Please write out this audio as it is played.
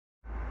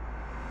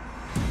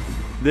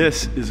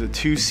This is a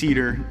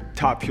 2-seater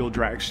Top Fuel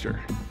Dragster.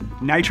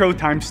 Nitro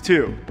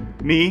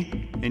 ×2,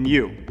 me and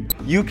you.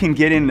 You can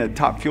get in the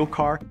Top Fuel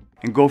car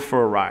and go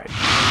for a ride.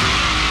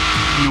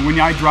 You know, when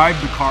I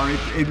drive the car,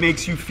 it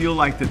makes you feel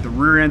like that the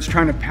rear end's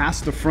trying to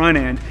pass the front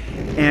end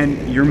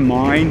and your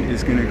mind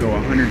is gonna go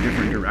 100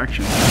 different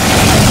directions.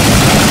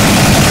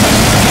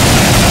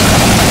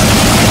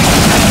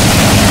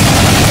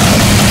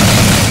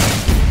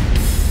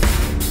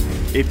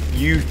 If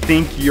you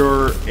think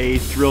you're a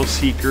thrill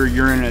seeker,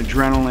 you're an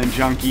adrenaline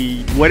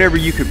junkie, whatever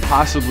you could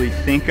possibly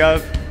think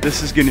of,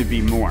 this is gonna be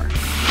more.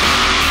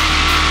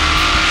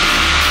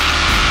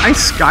 I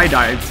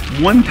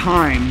skydived one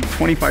time,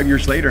 25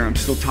 years later, I'm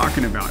still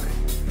talking about it.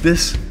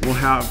 This will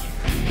have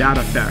that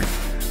effect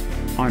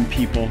on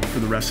people for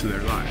the rest of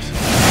their lives.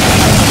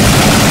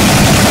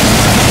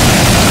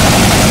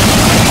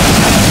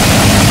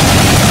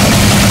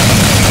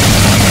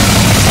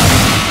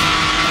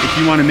 If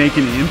you want to make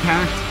an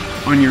impact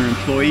on your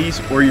employees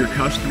or your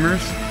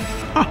customers,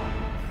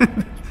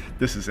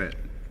 this is it.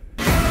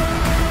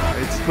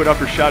 It's put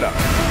up or shut up.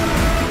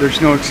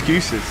 There's no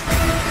excuses.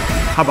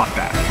 How about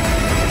that?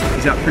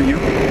 Is that for you?